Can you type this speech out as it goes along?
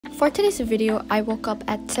For today's video, I woke up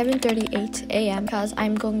at 7:38 a.m. because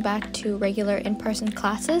I'm going back to regular in-person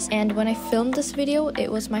classes, and when I filmed this video,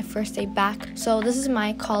 it was my first day back. So this is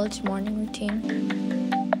my college morning routine.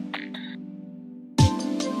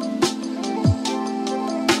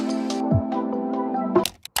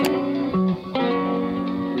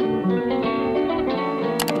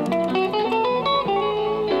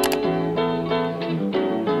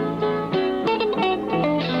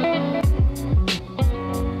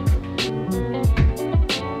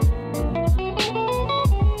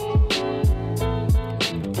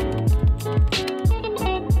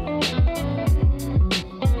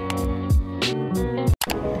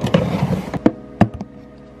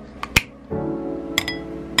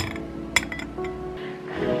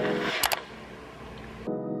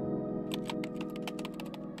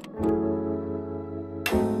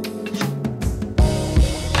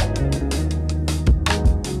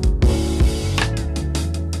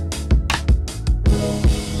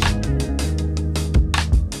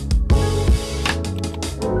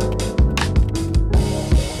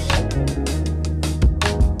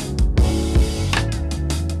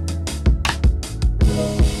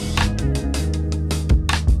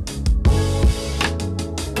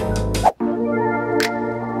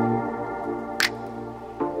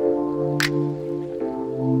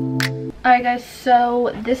 Alright guys,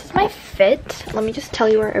 so this is my fit. Let me just tell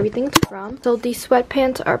you where everything's from. So these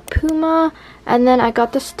sweatpants are Puma, and then I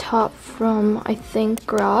got this top from, I think,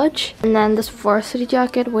 Garage. And then this varsity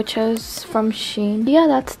jacket, which is from Shein. Yeah,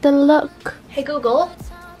 that's the look. Hey Google,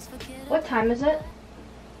 what time is it?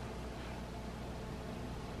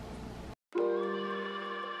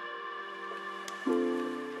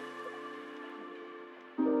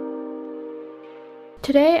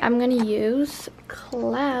 Today I'm gonna use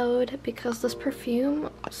Cloud because this perfume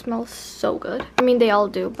smells so good. I mean, they all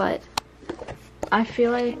do, but I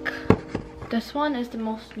feel like this one is the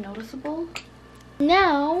most noticeable.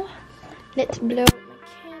 Now, let's blow my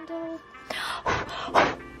candle.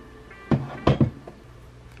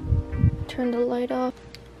 Turn the light off.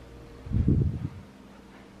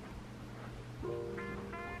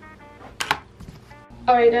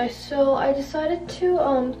 Alright guys, so I decided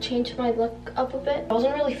to change my look up a bit. I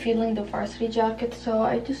wasn't really feeling the varsity jacket, so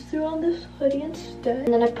I just threw on this hoodie instead.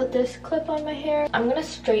 And then I put this clip on my hair. I'm gonna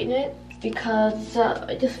straighten it because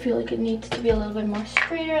I just feel like it needs to be a little bit more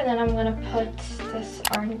straighter. And then I'm gonna put this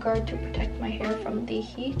iron guard to protect my hair from the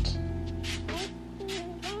heat.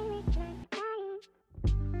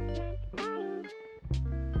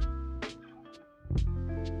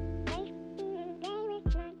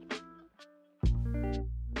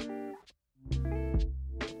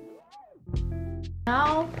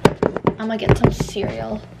 Now, I'm gonna get some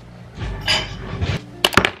cereal.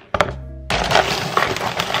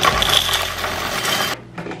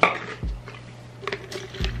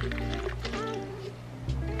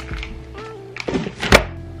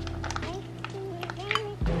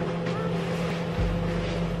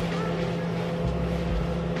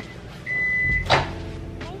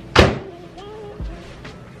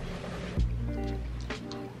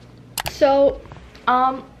 So,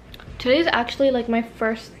 today's actually like my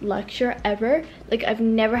first lecture ever. Like, I've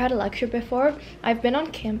never had a lecture before. I've been on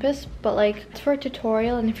campus, but like it's for a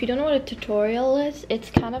tutorial, and if you don't know what a tutorial is, it's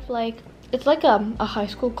kind of like, it's like a high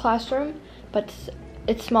school classroom, but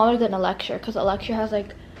it's smaller than a lecture, because a lecture has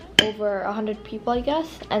like over 100 people, I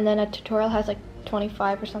guess, and then a tutorial has like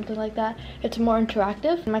 25 or something like that. It's more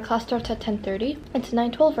interactive. My class starts at 10:30. It's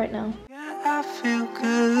 9:12 right now. Yeah, I feel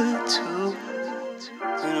good too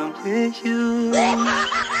when I'm with you.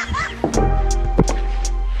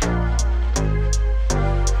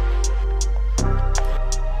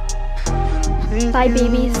 Bye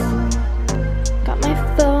babies. Got my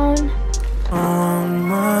phone. On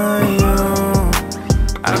my own,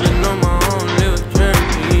 I've been on my own little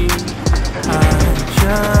journey. I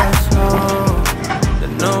just hope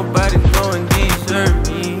that nobody's going to desert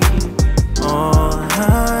me. All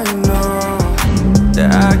I know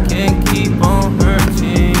that I can't keep on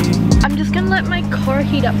hurting. I'm just gonna let my car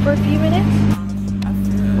heat up for a few minutes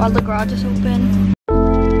while the garage is open.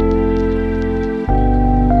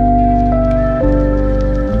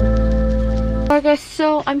 Alright guys,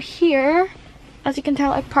 so I'm here. As you can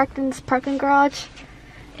tell, I parked in this parking garage,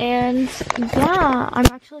 and yeah, I'm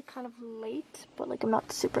actually kind of late, but like I'm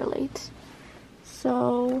not super late.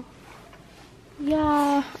 So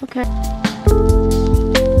yeah, okay.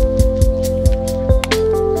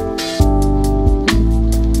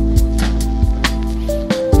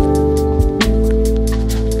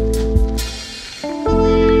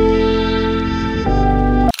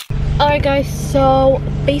 Alright guys, so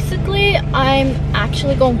basically I'm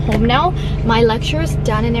actually going home now. My lecture is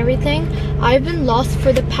done and everything. I've been lost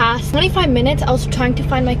for the past 25 minutes. I was trying to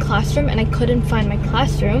find my classroom and I couldn't find my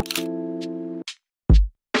classroom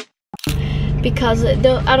because I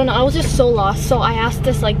don't know, I was just so lost. So I asked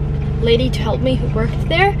this like lady to help me who worked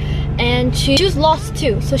there, and she was lost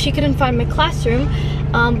too, so she couldn't find my classroom.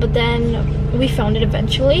 But then we found it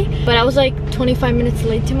eventually, but I was like 25 minutes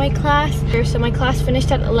late to my class. So my class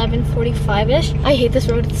finished at 11:45ish. I hate this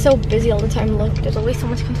road, it's so busy all the time. Look, there's always so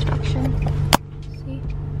much construction. See?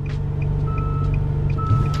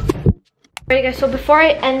 Alright guys, so before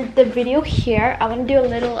I end the video here, I want to do a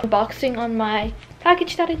little unboxing on my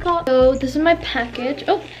package that I got. So this is my package.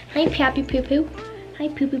 Oh, hi Pappy Poo Poo. Hi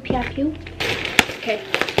Poo Poo Poo. Okay.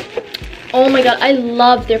 Oh my god, I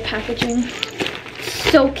love their packaging.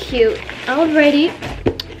 So cute. Alrighty.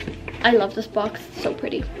 I love this box. It's so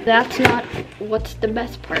pretty. That's not what's the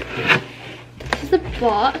best part. This is the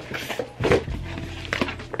box.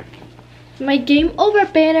 My game over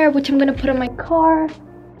banner, which I'm gonna put on my car.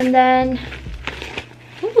 And then,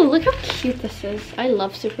 ooh, look how cute this is. I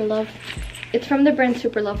love Super Love. It's from the brand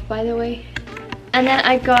Super Love, by the way. And then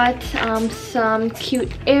I got some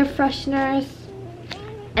cute air fresheners.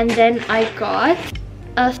 And then I got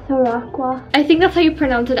a Soraqua. I think that's how you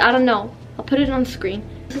pronounce it. I don't know. I'll put it on screen.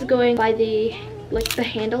 This is going by the the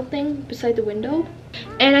handle thing beside the window.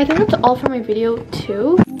 And I think that's all for my video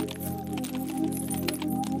too.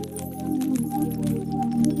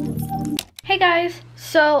 Hey guys,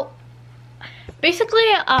 so basically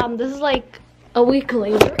this is like a week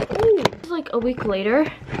later. Ooh, this is like a week later.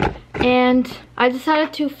 And I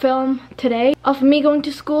decided to film today of me going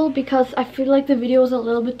to school because I feel like the video was a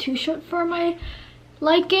little bit too short for my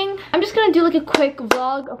liking. I'm just gonna do like a quick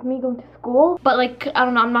vlog of me going to school, but like I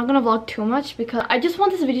don't know, I'm not gonna vlog too much because I just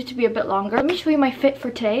want this video to be a bit longer. Let me show you my fit for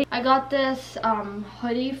today. I got this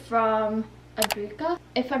hoodie from Adrika,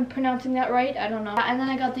 if I'm pronouncing that right, I don't know. And then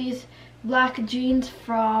I got these black jeans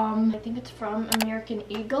from, I think it's from American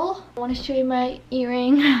Eagle. I want to show you my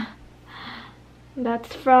earring.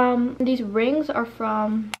 That's from, these rings are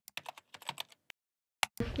from,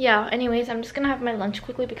 yeah, anyways, I'm just gonna have my lunch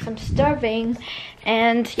quickly because I'm starving.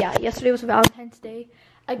 And yeah, yesterday was Valentine's Day.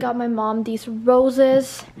 I got my mom these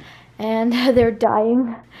roses and they're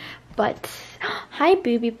dying, but hi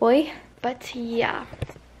baby boy. But yeah,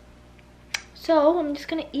 so I'm just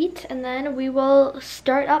gonna eat and then we will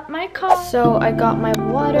start up my car. So I got my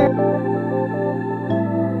water.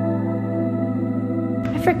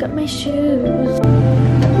 I forgot my shoes.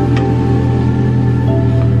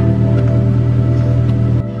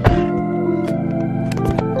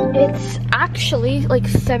 It's actually like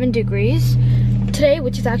 7 degrees today,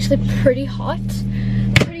 which is actually pretty hot.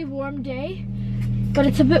 Pretty warm day, but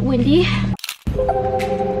it's a bit windy.